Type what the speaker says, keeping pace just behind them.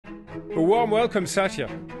A warm welcome, Satya.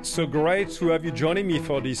 So great to have you joining me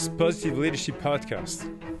for this Positive Leadership podcast.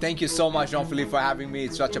 Thank you so much, Jean-Philippe, for having me.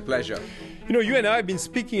 It's such a pleasure. You know, you and I have been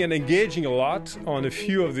speaking and engaging a lot on a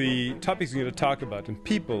few of the topics we're going to talk about, on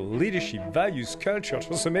people, leadership, values, culture,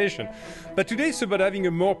 transformation. But today it's about having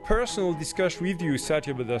a more personal discussion with you,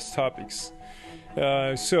 Satya, about those topics.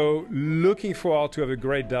 So looking forward to have a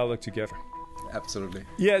great dialogue together. Absolutely.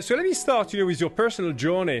 Yeah, so let me start, with your personal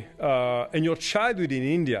journey and your childhood in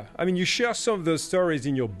India. I mean, you share some of those stories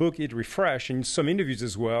in your book, Eat Refresh, and in some interviews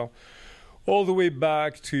as well, all the way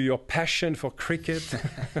back to your passion for cricket,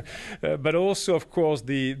 but also, of course,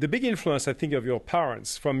 the big influence, I think, of your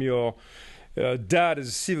parents, from your dad as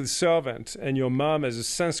a civil servant and your mom as a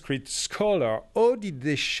Sanskrit scholar. How did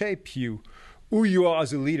they shape you, who you are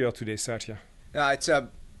as a leader today, Satya?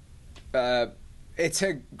 It's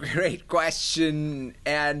a great question,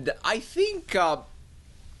 and I think, I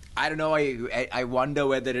don't know, I wonder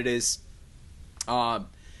whether it is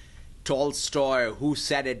Tolstoy who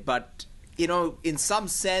said it, but, in some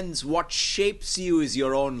sense, what shapes you is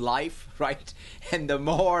your own life, right? And the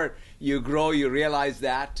more you grow, you realize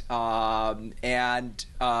that. Growing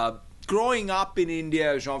up in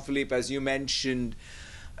India, Jean-Philippe, as you mentioned,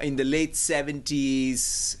 in the late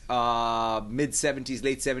 70s, mid-70s,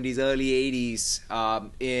 late 70s, early 80s,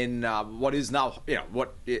 in what is now,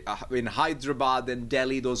 in Hyderabad and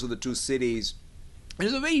Delhi, those were the two cities. It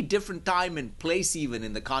was a very different time and place even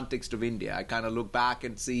in the context of India. I kind of look back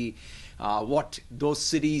and see what those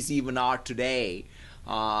cities even are today,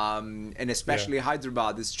 and especially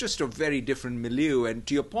Hyderabad. It's just a very different milieu. And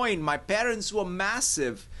to your point, my parents were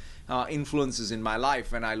massive influences in my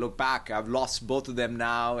life. When I look back, I've lost both of them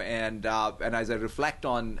now, and as I reflect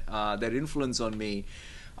on their influence on me,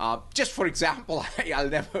 just for example, I'll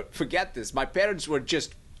never forget this. My parents were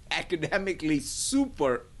just academically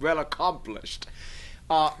super well accomplished,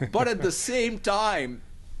 but at the same time,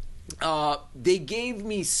 they gave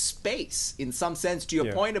me space in some sense. To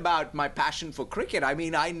your point about my passion for cricket, I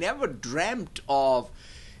mean, I never dreamt of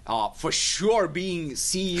for sure being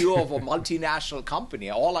CEO of a multinational company.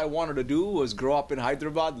 All I wanted to do was grow up in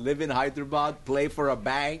Hyderabad, live in Hyderabad, play for a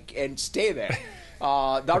bank, and stay there.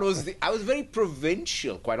 I was very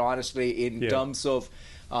provincial, quite honestly, in terms of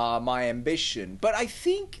my ambition. But I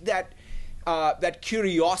think that that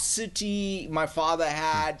curiosity my father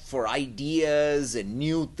had for ideas and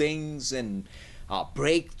new things and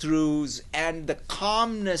breakthroughs, and the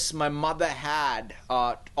calmness my mother had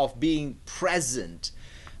of being present,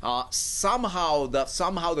 somehow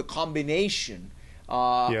the combination,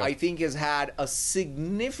 I think, has had a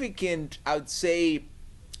significant, I would say,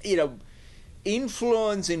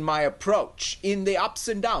 influence in my approach, in the ups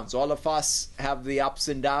and downs. All of us have the ups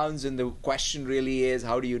and downs, and the question really is,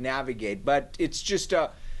 how do you navigate? But it's just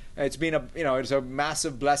it's a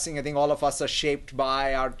massive blessing. I think all of us are shaped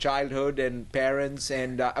by our childhood and parents,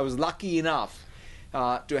 and I was lucky enough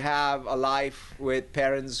to have a life with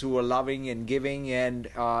parents who were loving and giving, and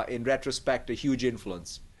in retrospect, a huge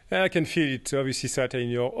influence. I can feel it, obviously, Satya, in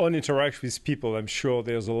your own interaction with people. I'm sure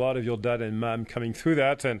there's a lot of your dad and mom coming through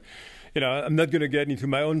that. And, I'm not going to get into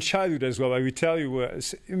my own childhood as well. I will tell you,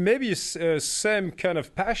 maybe same kind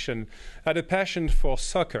of passion. I had a passion for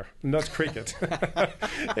soccer, not cricket.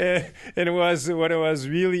 And it was when I was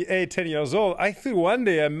really 10 years old. I thought one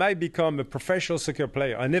day I might become a professional soccer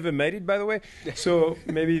player. I never made it, by the way. So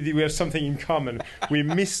maybe we have something in common. We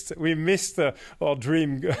missed our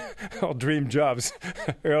dream jobs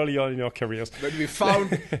early on in our careers. But we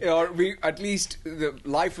found, at least the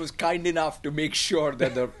life was kind enough to make sure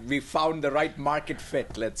that we found the right market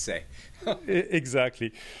fit, let's say.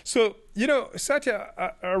 Exactly. So, Satya,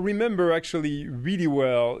 I remember actually really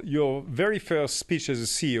well your very first speech as a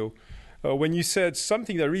CEO, when you said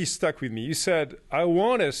something that really stuck with me. You said, I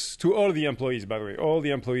want us, to all the employees, by the way, all the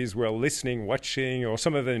employees who are listening, watching, or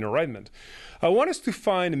some of them in Redmond, I want us to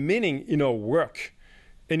find meaning in our work.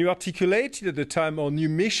 And you articulated at the time our new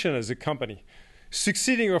mission as a company,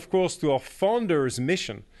 succeeding, of course, to our founder's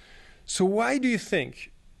mission. So why do you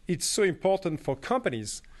think it's so important for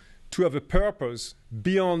companies to have a purpose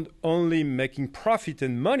beyond only making profit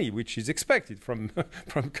and money, which is expected from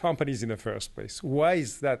companies in the first place? Why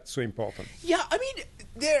is that so important? Yeah, I mean,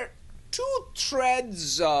 there are two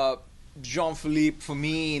threads, Jean-Philippe, for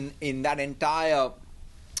me in that entire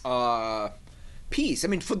piece. I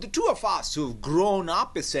mean, for the two of us who have grown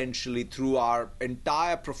up essentially through our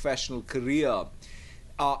entire professional career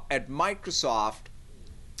at Microsoft,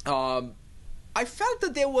 I felt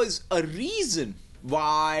that there was a reason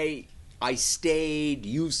why I stayed,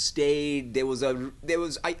 you stayed.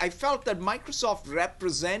 I felt that Microsoft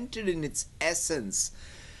represented in its essence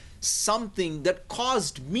something that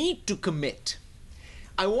caused me to commit.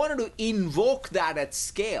 I wanted to invoke that at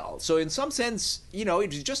scale. So in some sense, it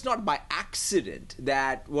was just not by accident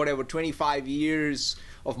that whatever 25 years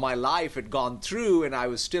of my life had gone through and I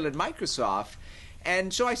was still at Microsoft.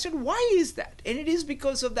 And so I said, why is that? And it is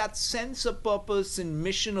because of that sense of purpose and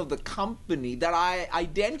mission of the company that I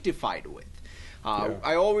identified with.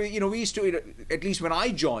 I always, we used to, at least when I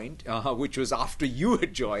joined, which was after you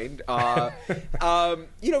had joined,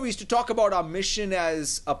 we used to talk about our mission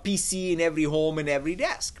as a PC in every home and every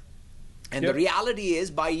desk. And the reality is,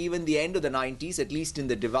 by even the end of the 90s, at least in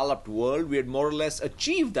the developed world, we had more or less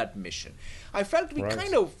achieved that mission. I felt we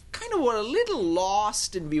kind of were a little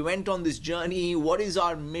lost, and we went on this journey. What is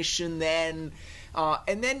our mission then?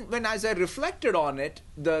 And then as I reflected on it,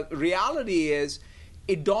 the reality is,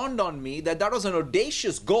 it dawned on me that was an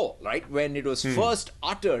audacious goal, right? When it was first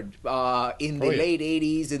uttered in the late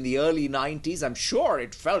 80s, in the early 90s, I'm sure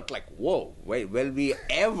it felt like, whoa, wait, will we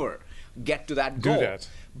ever get to that goal?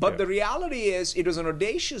 But the reality is, it was an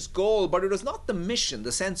audacious goal, but it was not the mission,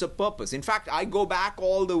 the sense of purpose. In fact, I go back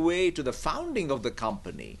all the way to the founding of the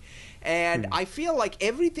company. And I feel like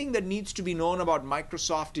everything that needs to be known about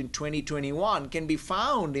Microsoft in 2021 can be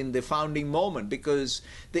found in the founding moment, because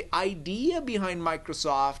the idea behind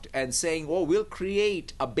Microsoft and saying, oh, we'll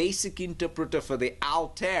create a basic interpreter for the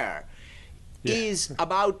Altair is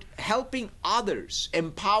about helping others,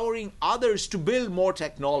 empowering others to build more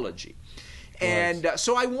technology. And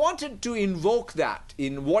so I wanted to invoke that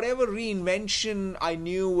in whatever reinvention I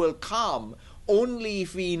knew will come, only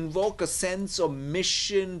if we invoke a sense of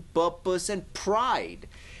mission, purpose, and pride,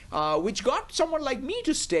 which got someone like me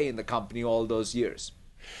to stay in the company all those years.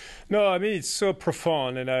 No, I mean, it's so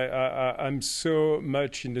profound, and I'm so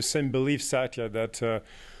much in the same belief, Satya, that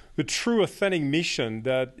the true authentic mission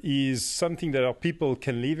that is something that our people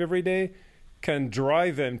can live every day can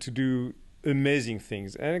drive them to do amazing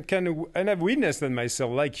things. And I've witnessed that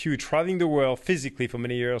myself, like you, traveling the world physically for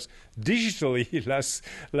many years, digitally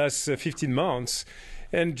last 15 months.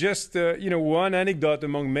 And just one anecdote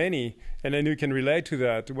among many, and I know you can relate to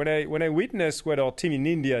that. When I witnessed what our team in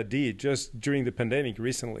India did just during the pandemic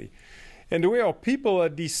recently, and the way our people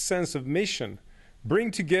had this sense of mission, bring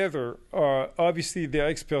together obviously their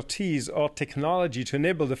expertise or technology to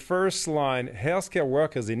enable the first line healthcare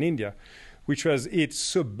workers in India, which was hit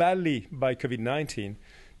so badly by COVID-19,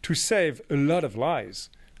 to save a lot of lives.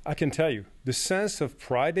 I can tell you, the sense of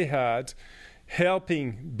pride they had,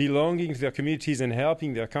 helping, belonging to their communities and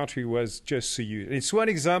helping their country was just so huge. It's one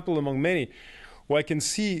example among many where I can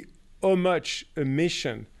see how much a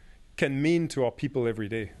mission can mean to our people every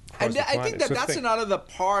day. And I think that's another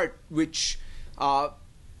part which I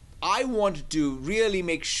wanted to really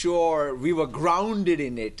make sure we were grounded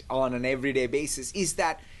in it on an everyday basis, is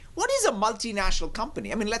that what is a multinational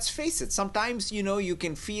company? I mean, let's face it. Sometimes, you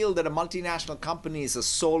can feel that a multinational company is a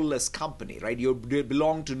soulless company, right? You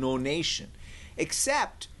belong to no nation.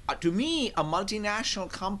 Except, to me, a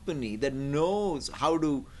multinational company that knows how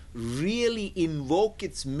to really invoke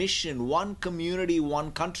its mission, one community,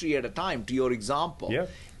 one country at a time, to your example,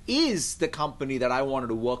 is the company that I wanted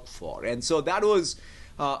to work for. And so that was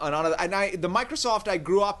another, and the Microsoft I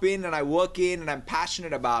grew up in and I work in and I'm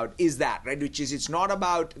passionate about is that, right? Which is, it's not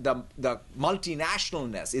about the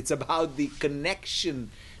multinationalness. It's about the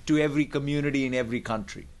connection to every community in every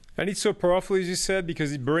country. And it's so powerful, as you said,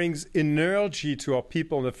 because it brings energy to our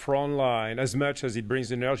people on the front line as much as it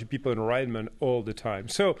brings energy to people in environment all the time.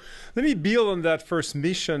 So let me build on that first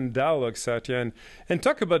mission dialogue, Satya, and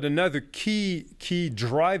talk about another key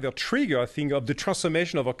driver, trigger, I think, of the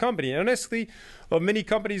transformation of our company. And honestly, of many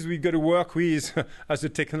companies we've got to work with as a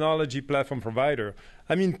technology platform provider.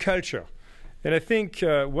 I mean, culture. And I think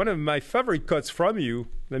one of my favorite quotes from you,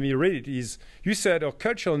 let me read it, is you said, our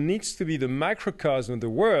culture needs to be the microcosm of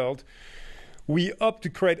the world we opt to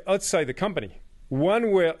create outside the company.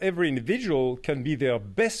 One where every individual can be their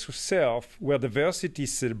best self, where diversity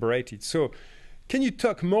is celebrated. So can you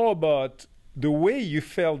talk more about the way you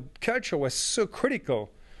felt culture was so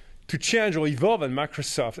critical to change or evolve at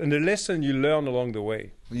Microsoft and the lesson you learned along the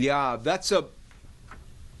way? Yeah, that's a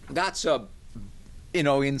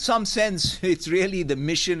in some sense, it's really the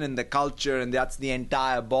mission and the culture, and that's the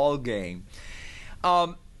entire ball game.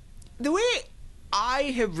 The way I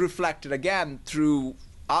have reflected, again,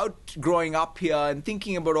 throughout growing up here and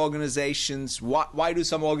thinking about organizations, why do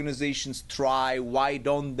some organizations thrive, why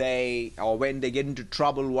don't they, or when they get into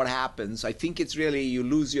trouble, what happens? I think it's really you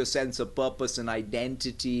lose your sense of purpose and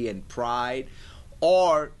identity and pride,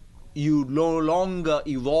 or you no longer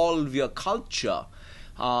evolve your culture.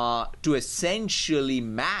 to essentially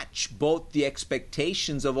match both the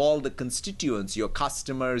expectations of all the constituents, your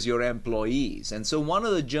customers, your employees. And so one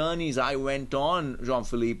of the journeys I went on,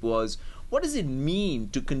 Jean-Philippe, was what does it mean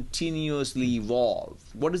to continuously evolve?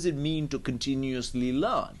 What does it mean to continuously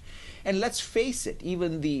learn? And let's face it,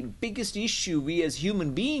 even the biggest issue we as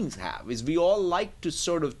human beings have is we all like to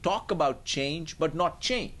sort of talk about change, but not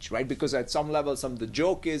change, right? Because at some level, the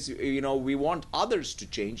joke is, we want others to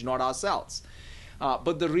change, not ourselves.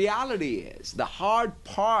 But the reality is, the hard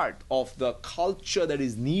part of the culture that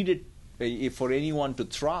is needed for anyone to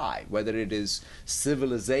thrive, whether it is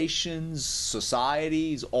civilizations,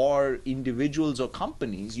 societies, or individuals or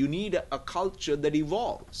companies, you need a culture that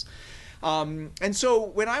evolves. And so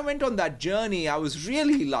when I went on that journey, I was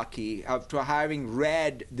really lucky after having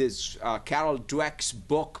read this Carol Dweck's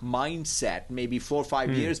book, Mindset, maybe 4 or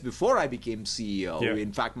 5 years before I became CEO. Yeah.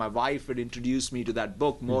 In fact, my wife had introduced me to that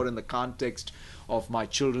book more in the context of my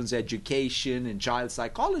children's education and child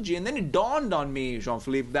psychology. And then it dawned on me,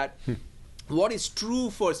 Jean-Philippe, that what is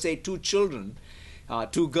true for, say, 2 children,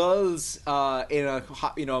 2 girls in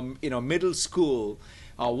a middle school,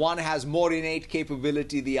 one has more innate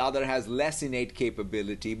capability, the other has less innate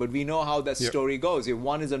capability. But we know how that story goes. If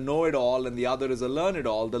one is a know-it-all and the other is a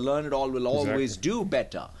learn-it-all, the learn-it-all will always do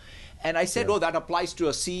better. And I said, that applies to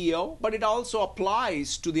a CEO, but it also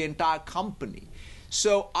applies to the entire company.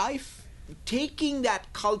 So taking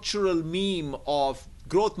that cultural meme of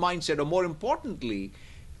growth mindset, or more importantly,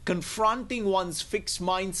 confronting one's fixed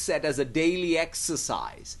mindset as a daily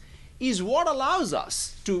exercise, is what allows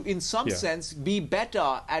us to, in some sense, be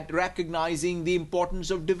better at recognizing the importance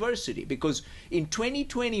of diversity. Because in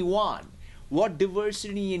 2021, what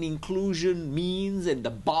diversity and inclusion means and the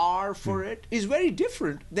bar for it is very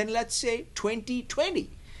different than, let's say, 2020.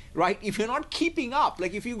 Right? If you're not keeping up,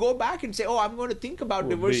 like if you go back and say, I'm going to think about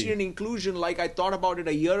diversity and inclusion like I thought about it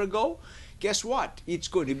a year ago, guess what? It's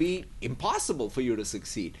going to be impossible for you to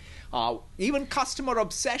succeed. Even customer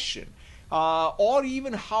obsession. Or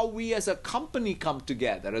even how we as a company come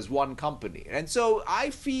together as one company. And so I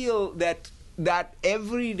feel that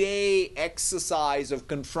everyday exercise of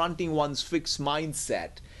confronting one's fixed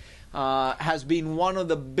mindset has been one of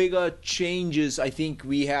the bigger changes I think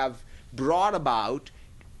we have brought about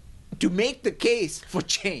to make the case for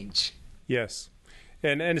change. Yes.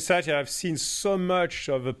 And Satya, I've seen so much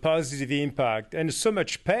of a positive impact and so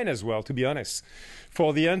much pain as well, to be honest,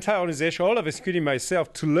 for the entire organization, all of us, including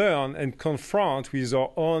myself, to learn and confront with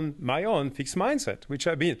my own fixed mindset, which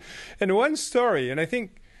I've been. And one story, and I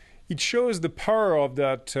think it shows the power of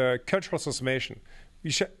that cultural transformation,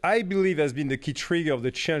 which I believe has been the key trigger of the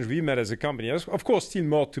change we made as a company. Of course, still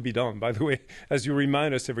more to be done, by the way, as you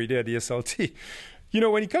remind us every day at the SLT.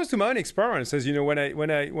 When it comes to my own experience, as you know,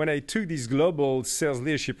 when I took this global sales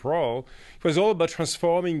leadership role, it was all about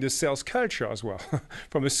transforming the sales culture as well,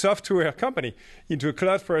 from a software company into a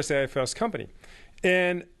cloud-first, AI-first company.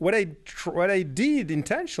 And what I did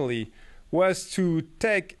intentionally was to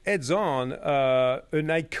take heads-on an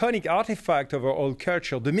iconic artifact of our old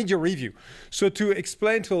culture, the media review. So to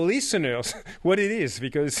explain to listeners what it is,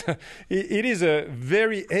 because it is a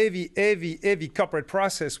very heavy corporate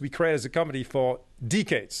process we create as a company for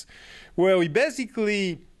decades, where we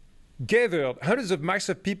basically gathered hundreds of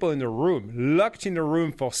Microsoft people in a room, locked in a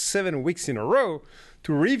room for 7 weeks in a row,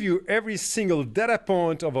 to review every single data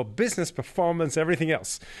point of our business performance, everything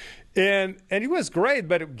else. And it was great,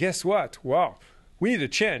 but guess what? Wow, we need a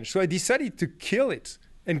change. So I decided to kill it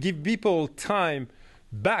and give people time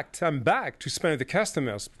back to spend with the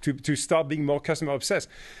customers, to start being more customer obsessed.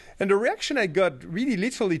 And the reaction I got really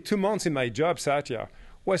literally 2 months in my job, Satya,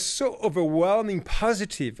 was so overwhelming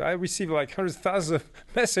positive. I received like hundreds of thousands of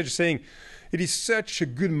messages saying, it is such a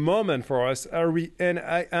good moment for us. And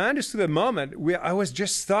I understood the moment where I was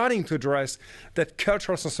just starting to address that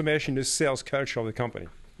cultural transformation, the sales culture of the company.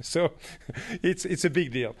 So it's a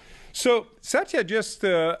big deal. So Satya, just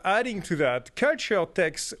adding to that, culture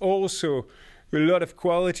takes also a lot of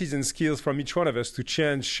qualities and skills from each one of us to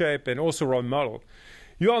change, shape, and also role model.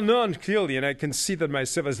 You are known clearly, and I can see that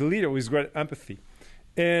myself as a leader with great empathy.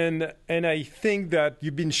 And I think that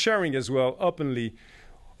you've been sharing as well openly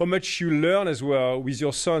how much you learn as well with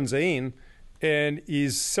your son Zain and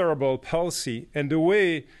his cerebral palsy, and the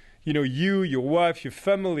way you, your wife, your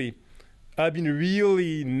family have been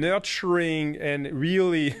really nurturing and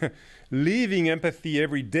really living empathy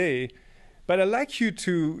every day. But I'd like you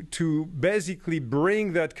to basically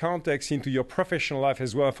bring that context into your professional life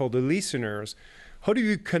as well for the listeners. How do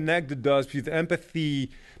you connect the dots with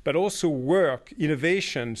empathy, but also work,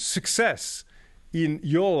 innovation, success in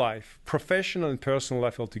your life, professional and personal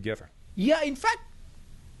life altogether? Yeah, in fact,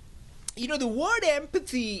 The word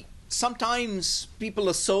empathy, sometimes people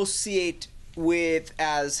associate with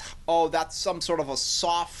as, oh, that's some sort of a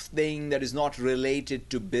soft thing that is not related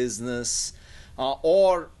to business,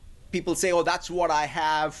 or people say, oh, that's what I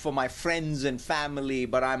have for my friends and family,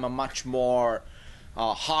 but I'm a much more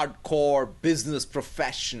hardcore business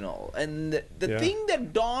professional. And the thing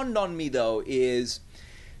that dawned on me, though, is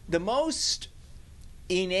the most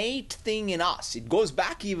innate thing in us. It goes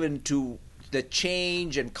back even to the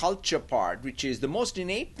change and culture part, which is the most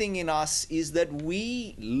innate thing in us is that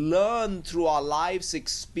we learn through our life's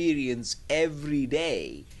experience every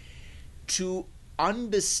day to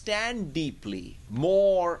understand deeply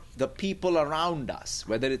more the people around us,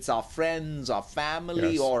 whether it's our friends, our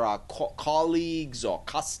family, or our colleagues or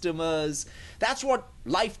customers. That's what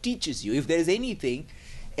life teaches you. If there's anything,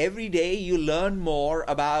 every day you learn more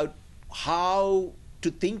about how to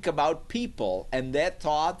think about people and their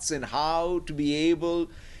thoughts and how to be able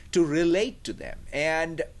to relate to them.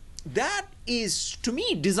 And that is, to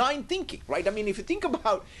me, design thinking, right? I mean, if you think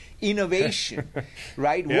about innovation,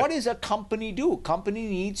 right? What does a company do? A company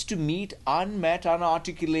needs to meet unmet,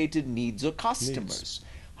 unarticulated needs of customers.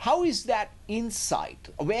 How is that insight?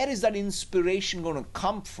 Where is that inspiration going to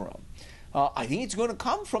come from? I think it's going to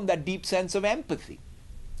come from that deep sense of empathy.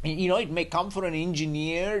 It may come for an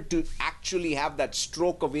engineer to actually have that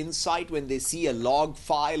stroke of insight when they see a log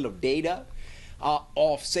file of data,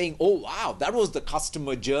 of saying, oh, wow, that was the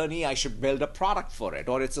customer journey, I should build a product for it.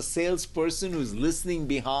 Or it's a salesperson who's listening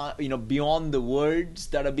beyond the words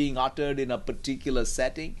that are being uttered in a particular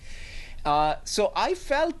setting. So I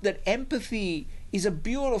felt that empathy is a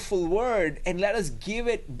beautiful word, and let us give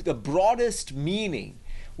it the broadest meaning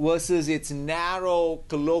versus its narrow,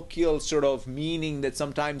 colloquial sort of meaning that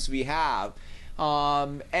sometimes we have.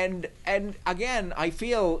 And again, I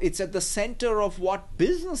feel it's at the center of what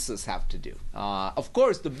businesses have to do. Of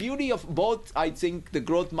course, the beauty of both, I think, the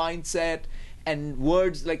growth mindset and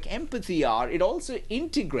words like empathy are, it also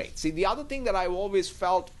integrates. See, the other thing that I've always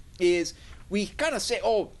felt is we kind of say,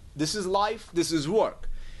 oh, this is life, this is work.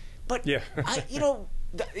 But,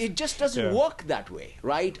 it just doesn't work that way,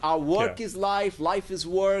 right? Our work is life, life is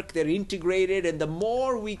work, they're integrated, and the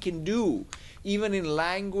more we can do, even in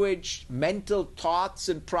language, mental thoughts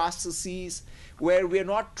and processes, where we're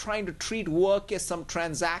not trying to treat work as some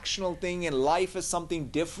transactional thing and life as something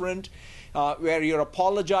different, where you're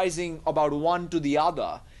apologizing about one to the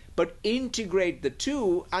other, but integrate the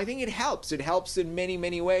two, I think it helps. It helps in many,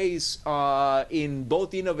 many ways in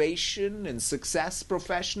both innovation and success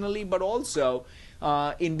professionally, but also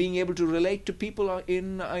in being able to relate to people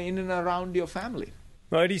in and around your family.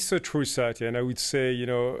 No, it is so true, Satya. And I would say,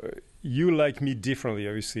 you like me differently,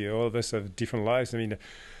 obviously. All of us have different lives. I mean,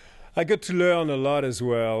 I got to learn a lot as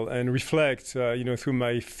well and reflect, through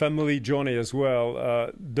my family journey as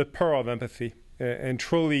well, the power of empathy and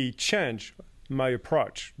truly change my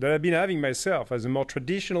approach that I've been having myself as a more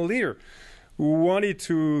traditional leader who wanted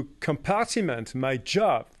to compartment my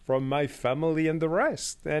job from my family and the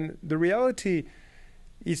rest. And the reality,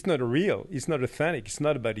 it's not real, it's not authentic, it's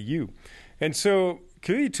not about you. And so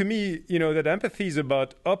clearly to me, that empathy is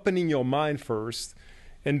about opening your mind first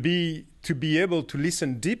and to be able to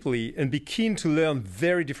listen deeply and be keen to learn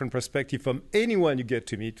very different perspective from anyone you get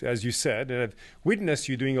to meet, as you said, and I've witnessed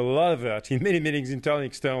you doing a lot of that in many meetings internally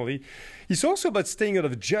and externally. It's also about staying out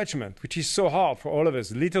of judgment, which is so hard for all of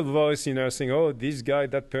us. Little voice, saying, oh, this guy,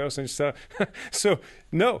 that person. So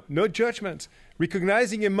no judgment.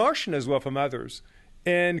 Recognizing emotion as well from others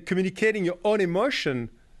and communicating your own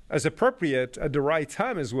emotion as appropriate at the right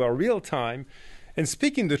time as well, real time. And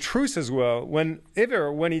speaking the truth as well, when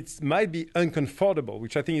it might be uncomfortable,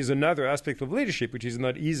 which I think is another aspect of leadership, which is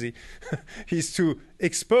not easy, is to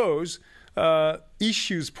expose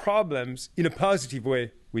issues, problems in a positive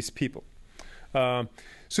way with people.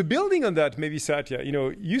 So building on that, maybe Satya,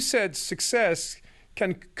 you said success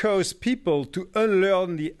can cause people to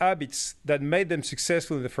unlearn the habits that made them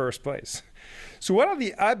successful in the first place. So what are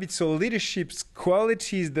the habits or leadership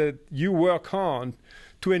qualities that you work on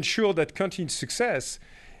to ensure that continued success?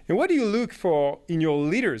 And what do you look for in your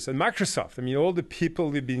leaders at Microsoft? I mean, all the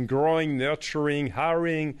people you've been growing, nurturing,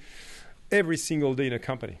 hiring every single day in a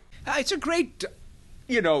company. It's a great,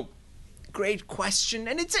 great question.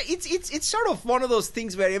 And it's sort of one of those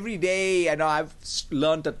things where every day, I've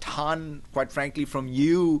learned a ton, quite frankly, from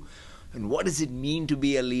you. And what does it mean to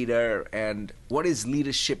be a leader? And what does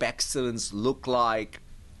leadership excellence look like?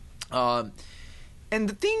 And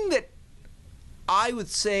the thing that I would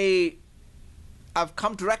say I've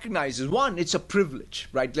come to recognize is, one, it's a privilege,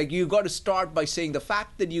 right? Like, you got to start by saying the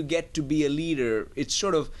fact that you get to be a leader, it's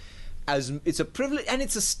sort of as it's a privilege, and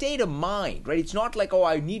it's a state of mind, right? It's not like, oh,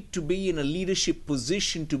 I need to be in a leadership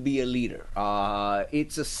position to be a leader.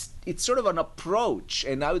 It's sort of an approach,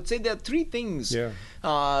 and I would say there are three things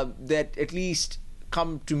that at least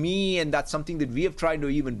come to me, and that's something that we have tried to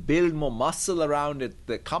even build more muscle around at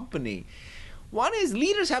the company. One is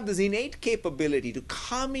leaders have this innate capability to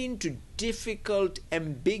come into difficult,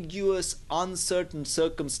 ambiguous, uncertain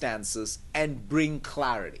circumstances and bring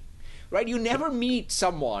clarity, right? You never meet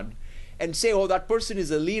someone and say, oh, that person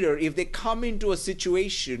is a leader if they come into a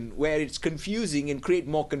situation where it's confusing and create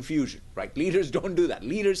more confusion, right? Leaders don't do that.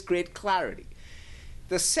 Leaders create clarity.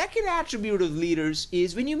 The second attribute of leaders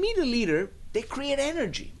is when you meet a leader, they create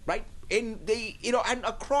energy, right? And they, and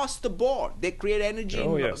across the board, they create energy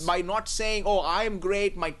by not saying, oh, I am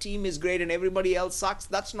great, my team is great, and everybody else sucks.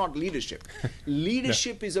 That's not leadership.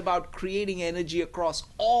 Leadership is about creating energy across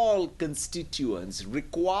all constituents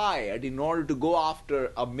required in order to go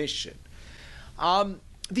after a mission.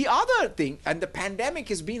 The other thing, and the pandemic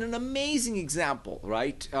has been an amazing example,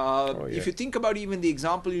 right? If you think about even the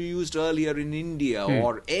example you used earlier in India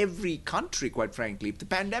or every country, quite frankly, the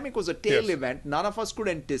pandemic was a tail event none of us could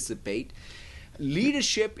anticipate.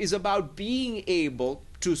 Leadership is about being able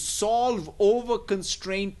to solve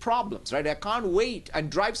over-constrained problems, right? I can't wait and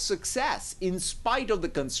drive success in spite of the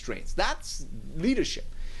constraints. That's leadership.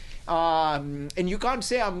 And you can't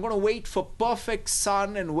say, I'm going to wait for perfect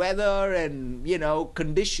sun and weather and,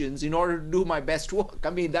 conditions in order to do my best work. I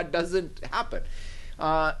mean, that doesn't happen.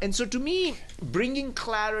 And so to me, bringing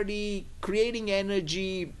clarity, creating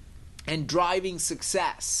energy, and driving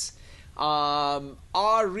success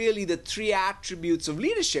are really the three attributes of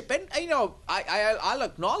leadership. And, I'll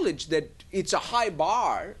acknowledge that it's a high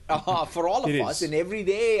bar for all of us. And every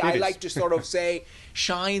day I like to sort of say,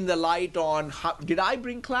 shine the light on how did I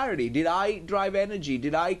bring clarity? Did I drive energy?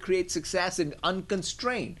 Did I create success and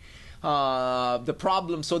unconstrain the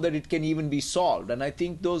problem so that it can even be solved? And I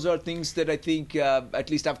think those are things that I think at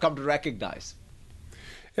least I've come to recognize.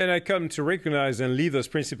 And I come to recognize and live those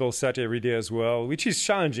principles, Satya, every day as well, which is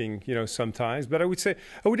challenging, sometimes. But I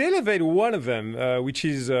would elevate one of them, which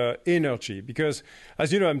is energy, because,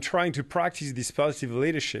 as you know, I'm trying to practice this positive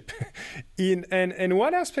leadership. And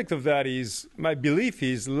one aspect of that is, my belief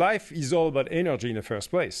is, life is all about energy in the first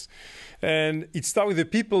place. And it starts with the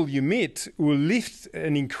people you meet who will lift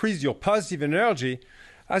and increase your positive energy,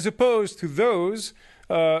 as opposed to those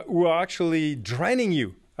who are actually draining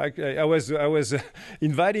you. I was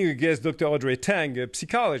inviting a guest, Dr. Audrey Tang, a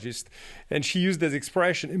psychologist, and she used this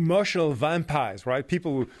expression, emotional vampires, right?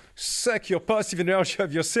 People who suck your positive energy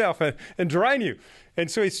of yourself and drain you. And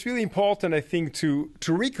so it's really important, I think, to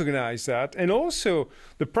recognize that. And also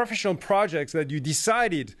the professional projects that you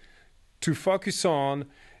decided to focus on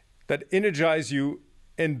that energize you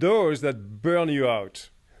and those that burn you out.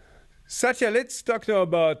 Satya, let's talk now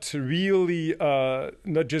about really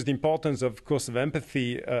not just the importance, of course, of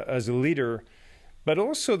empathy as a leader, but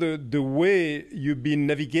also the way you've been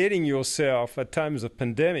navigating yourself at times of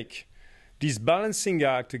pandemic. This balancing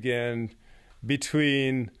act, again,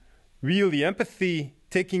 between really empathy,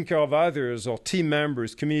 taking care of others or team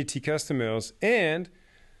members, community customers, and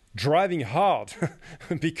driving hard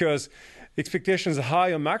because expectations are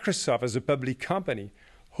high on Microsoft as a public company.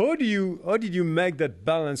 How did you make that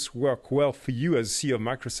balance work well for you as CEO of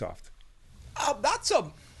Microsoft? That's a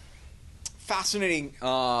fascinating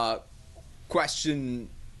question.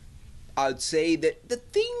 I'd say that the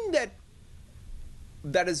thing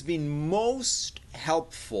that has been most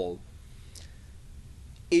helpful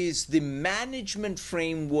is the management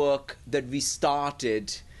framework that we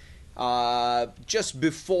started just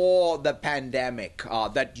before the pandemic,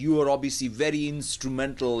 that you were obviously very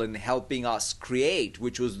instrumental in helping us create,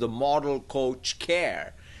 which was the model coach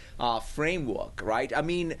care framework, right? I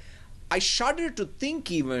mean, I shudder to think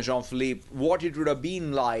even, Jean-Philippe, what it would have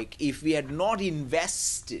been like if we had not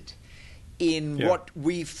invested in what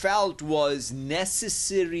we felt was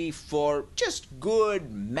necessary for just good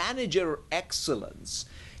manager excellence,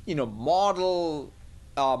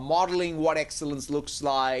 modeling what excellence looks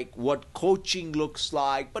like, what coaching looks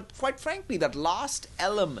like. But quite frankly, that last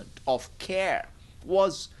element of care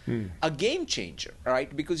was a game changer,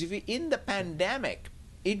 right? Because in the pandemic,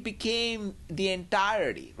 it became the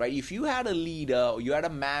entirety, right? If you had a leader or you had a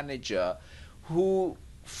manager who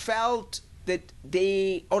felt that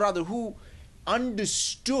who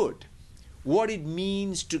understood what it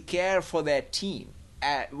means to care for their team,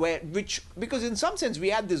 because in some sense we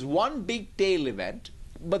had this one big tail event,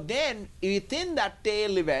 but then within that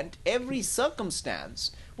tail event, every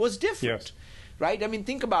circumstance was different, right? I mean,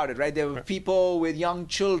 think about it, right? There were people with young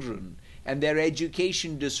children, and their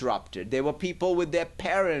education disrupted. There were people with their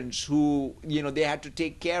parents who, they had to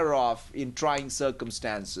take care of in trying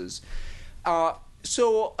circumstances.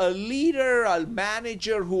 So a leader, a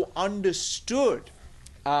manager who understood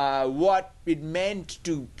what it meant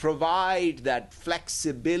to provide that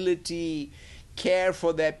flexibility, care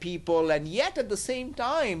for their people, and yet at the same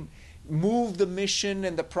time move the mission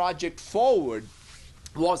and the project forward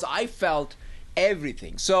was, I felt,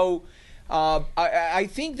 everything. So I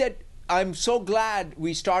think that I'm so glad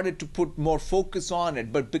we started to put more focus on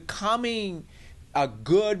it, but becoming a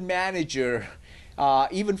good manager,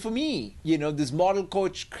 even for me, this model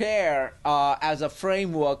coach care as a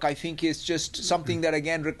framework, I think is just something that,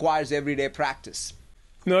 again, requires everyday practice.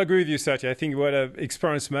 No, I agree with you, Satya. I think what I've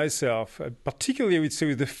experienced myself, particularly I would say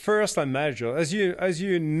with the first line manager, as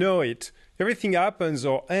you know it, everything happens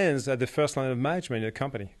or ends at the first line of management in a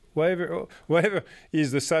company, whatever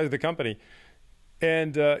is the size of the company.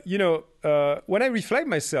 And, when I reflect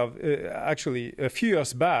myself, actually, a few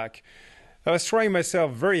years back, I was trying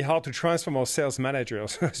myself very hard to transform our sales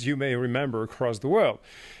managers, as you may remember, across the world.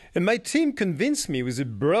 And my team convinced me with a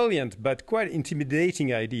brilliant but quite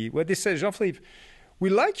intimidating idea. What they said, Jean-Philippe, we'd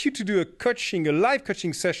like you to do a live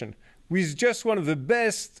coaching session with just one of the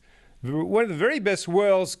very best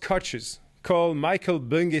world's coaches called Michael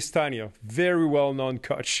Bungestanier, very well-known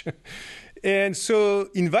coach. And so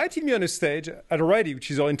invited me on a stage at Ready, which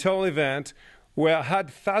is our internal event, where I had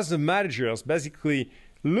thousands of managers basically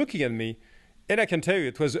looking at me. And I can tell you,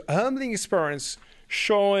 it was a humbling experience,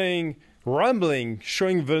 showing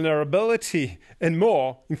vulnerability and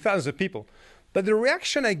more in thousands of people. But the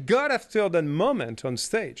reaction I got after that moment on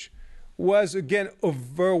stage was, again,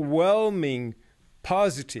 overwhelming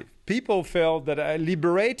positive. People felt that I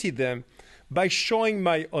liberated them by showing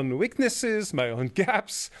my own weaknesses, my own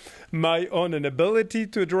gaps, my own inability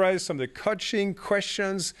to address some of the coaching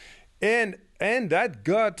questions. And that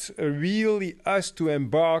got really us to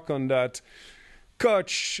embark on that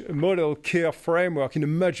coach model care framework in a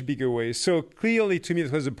much bigger way. So clearly, to me,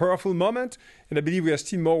 it was a powerful moment, and I believe we have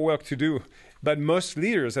still more work to do. But most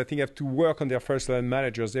leaders, I think, have to work on their first-line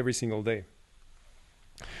managers every single day.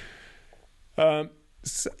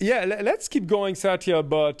 Let's keep going, Satya,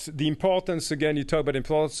 about the importance. Again, you talk about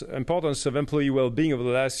importance of employee well-being over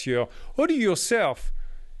the last year. How do you yourself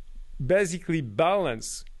basically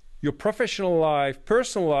balance your professional life,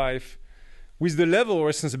 personal life, with the level of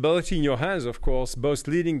responsibility in your hands, of course, both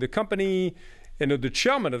leading the company and the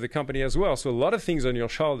chairman of the company as well? So a lot of things on your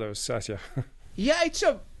shoulders, Satya. Yeah,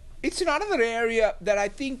 it's another area that I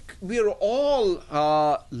think we're all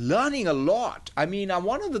learning a lot. I mean,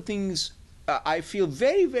 one of the things I feel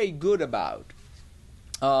very, very good about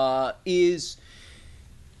is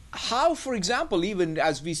how, for example, even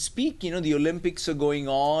as we speak, the Olympics are going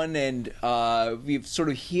on, and we've sort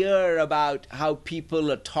of hear about how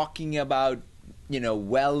people are talking about,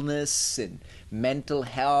 wellness and mental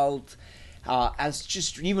health as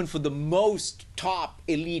just, even for the most top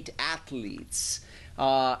elite athletes,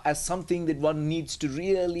 as something that one needs to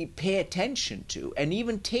really pay attention to and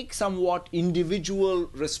even take somewhat individual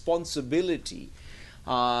responsibility.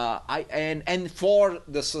 And for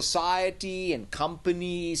the society and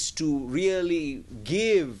companies to really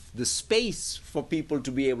give the space for people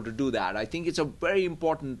to be able to do that. I think it's a very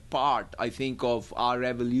important part, of our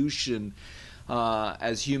evolution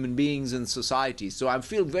as human beings in society. So I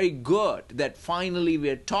feel very good that finally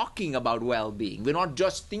we're talking about well-being. We're not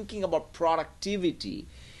just thinking about productivity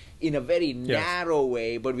in a very narrow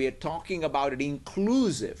way, but we are talking about it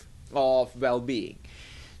inclusive of well-being.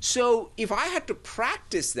 So if I had to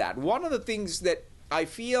practice that, one of the things that I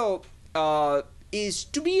feel is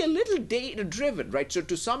to be a little data-driven, right? So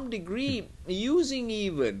to some degree, using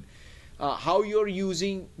even how you're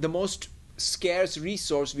using the most scarce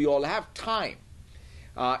resource we all have, time.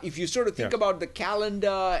 If you sort of think about the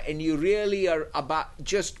calendar and you really are about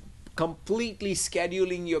just completely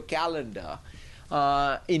scheduling your calendar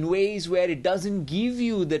in ways where it doesn't give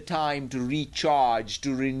you the time to recharge,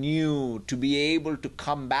 to renew, to be able to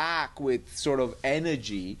come back with sort of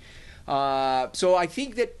energy. So I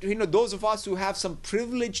think that, those of us who have some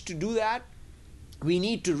privilege to do that, we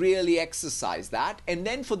need to really exercise that. And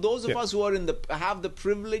then for those of us who are have the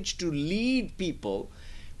privilege to lead people,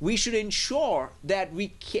 we should ensure that we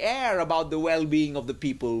care about the well-being of the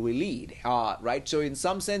people we lead, right? So in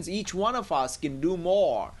some sense, each one of us can do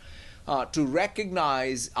more to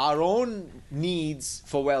recognize our own needs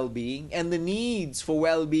for well-being and the needs for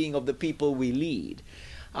well-being of the people we lead.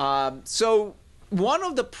 So one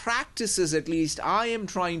of the practices, at least, I am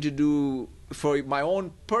trying to do for my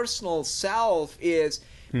own personal self is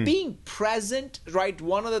Being present, right?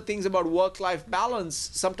 One of the things about work-life balance,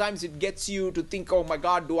 sometimes it gets you to think, oh my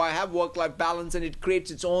God, do I have work-life balance? And it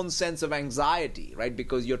creates its own sense of anxiety, right?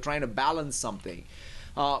 Because you're trying to balance something.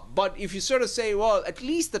 But if you sort of say, well, at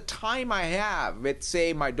least the time I have with,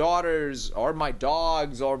 say, my daughters or my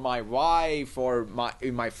dogs or my wife or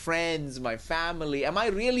my friends, my family, am I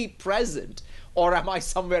really present or am I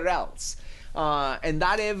somewhere else? And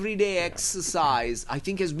that everyday exercise, I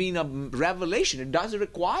think, has been a revelation. It does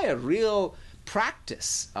require real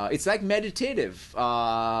practice. It's like meditative.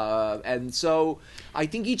 And so I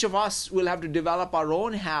think each of us will have to develop our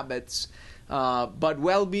own habits. But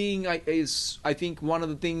well-being is, I think, one of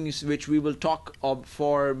the things which we will talk of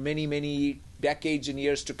for many, many decades and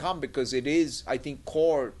years to come, because it is, I think,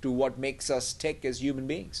 core to what makes us tick as human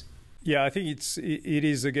beings. Yeah, I think it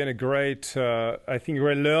is again a great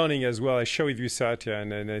great learning as well. I share with you, Satya,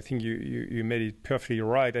 and I think you made it perfectly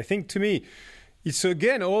right. I think to me, it's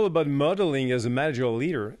again all about modeling as a managerial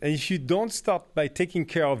leader. And if you don't start by taking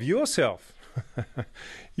care of yourself,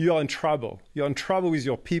 you are in trouble. You're in trouble with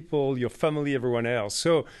your people, your family, everyone else.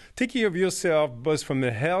 So taking care of yourself, both from a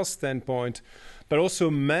health standpoint, but also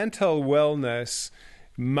mental wellness,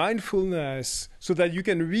 mindfulness, so that you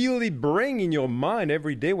can really bring in your mind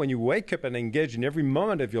every day when you wake up and engage in every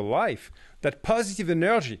moment of your life, that positive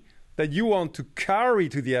energy that you want to carry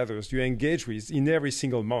to the others you engage with in every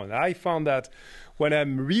single moment. I found that when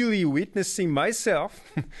I'm really witnessing myself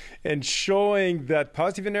and showing that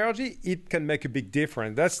positive energy, it can make a big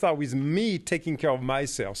difference. That starts with me taking care of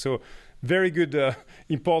myself. So very good,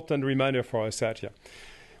 important reminder for us, Satya.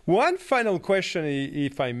 One final question,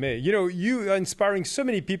 if I may. You are inspiring so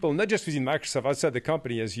many people, not just within Microsoft, outside the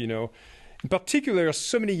company, as you know. In particular,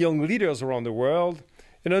 so many young leaders around the world.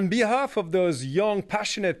 And on behalf of those young,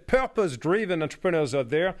 passionate, purpose-driven entrepreneurs out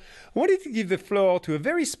there, I wanted to give the floor to a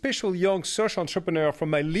very special young social entrepreneur from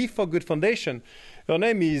my Live for Good Foundation. Her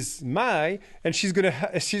name is Mai, and she's gonna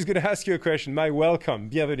ask you a question. Mai, welcome.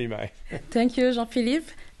 Bienvenue, Mai. Thank you,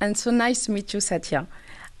 Jean-Philippe, and so nice to meet you, Satya.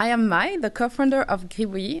 I am Mai, the co-founder of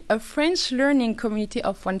Gribouille, a French learning community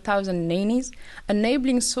of 1,000 nannies,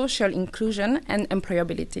 enabling social inclusion and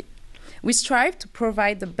employability. We strive to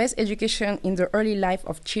provide the best education in the early life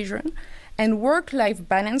of children and work-life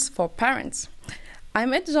balance for parents. I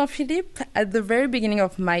met Jean-Philippe at the very beginning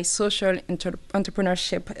of my social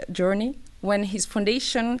entrepreneurship journey when his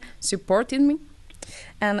foundation supported me.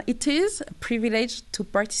 And it is a privilege to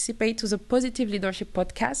participate to the Positive Leadership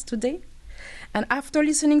podcast today. And after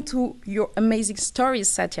listening to your amazing stories,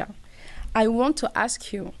 Satya, I want to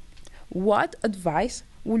ask you, what advice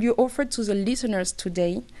would you offer to the listeners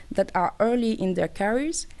today that are early in their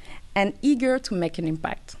careers and eager to make an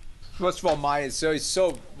impact? First of all, Maya, it's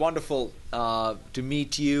so wonderful to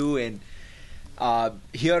meet you and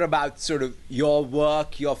hear about sort of your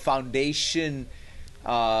work, your foundation.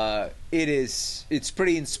 It's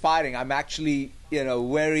pretty inspiring. I'm actually,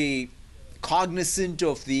 very cognizant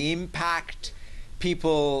of the impact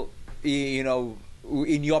people,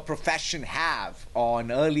 in your profession have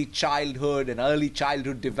on early childhood and early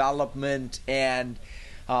childhood development and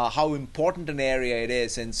how important an area it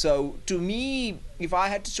is. And so to me, if I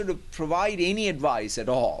had to sort of provide any advice at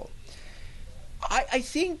all, I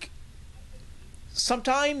think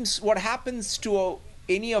sometimes what happens to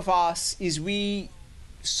any of us is we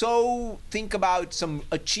so think about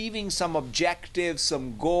achieving some objective,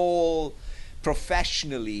 some goal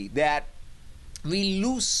professionally that we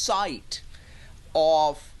lose sight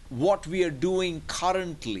of what we are doing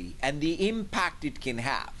currently and the impact it can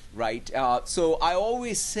have, right? So I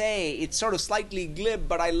always say, it's sort of slightly glib,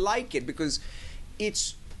 but I like it because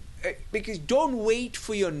don't wait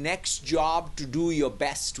for your next job to do your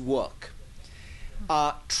best work.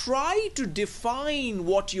 Try to define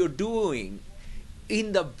what you're doing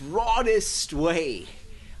in the broadest way.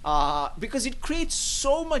 Because it creates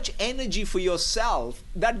so much energy for yourself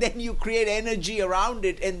that then you create energy around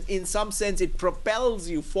it, and in some sense it propels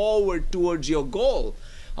you forward towards your goal.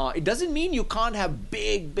 It doesn't mean you can't have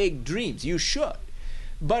big dreams. You should.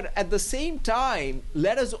 But at the same time,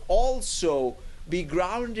 let us also be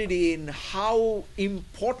grounded in how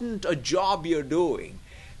important a job you're doing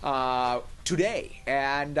today.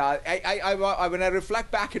 And when I reflect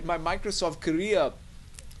back at my Microsoft career,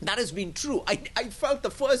 that has been true. I felt the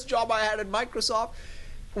first job I had at Microsoft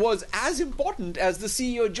was as important as the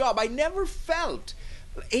CEO job. I never felt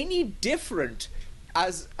any different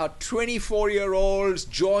as a 24-year-old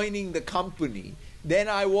joining the company than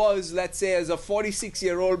I was, let's say, as a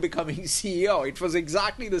 46-year-old becoming CEO. It was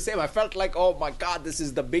exactly the same. I felt like, oh my God, this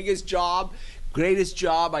is the biggest job, greatest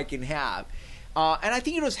job I can have. And I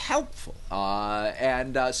think it was helpful.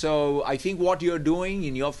 So I think what you're doing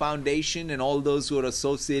in your foundation and all those who are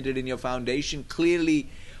associated in your foundation clearly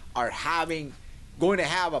are going to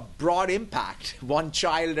have a broad impact, one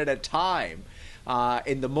child at a time,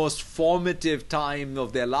 in the most formative time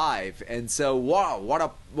of their life. And so, wow,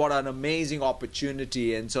 what an amazing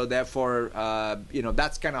opportunity. And so therefore,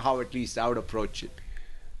 that's kind of how at least I would approach it.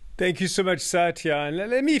 Thank you so much, Satya. And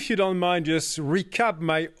let me, if you don't mind, just recap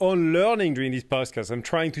my own learning during this podcast. I'm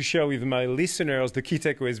trying to share with my listeners the key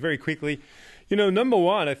takeaways very quickly. Number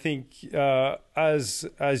one, I think, as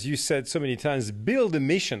you said so many times, build a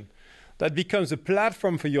mission that becomes a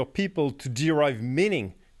platform for your people to derive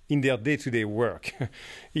meaning in their day-to-day work.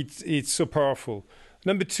 It's so powerful.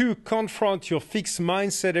 Number two, confront your fixed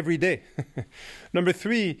mindset every day. Number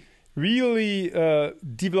three, really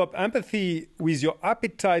develop empathy with your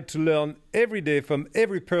appetite to learn every day from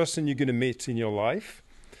every person you're going to meet in your life.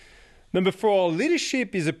 Number four,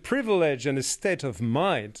 leadership is a privilege and a state of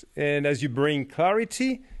mind. And as you bring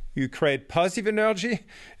clarity, you create positive energy,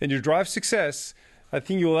 and you drive success, I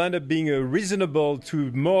think you'll end up being a reasonable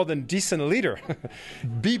to more than decent leader.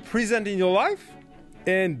 Be present in your life,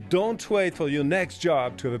 and don't wait for your next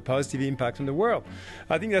job to have a positive impact on the world.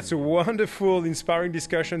 I think that's a wonderful, inspiring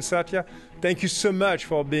discussion, Satya. Thank you so much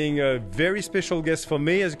for being a very special guest for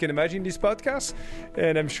me, as you can imagine, in this podcast.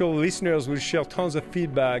 And I'm sure listeners will share tons of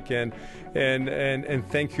feedback and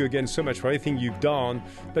thank you again so much for everything you've done,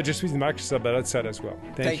 not just with Microsoft, but outside as well.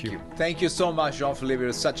 Thank you. Thank you so much, Jean-Philippe. It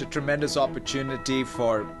was such a tremendous opportunity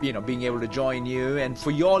for being able to join you, and for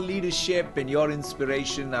your leadership and your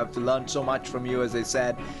inspiration. I've learned so much from you, as I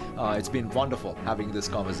said. It's been wonderful having this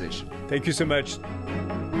conversation. Thank you so much.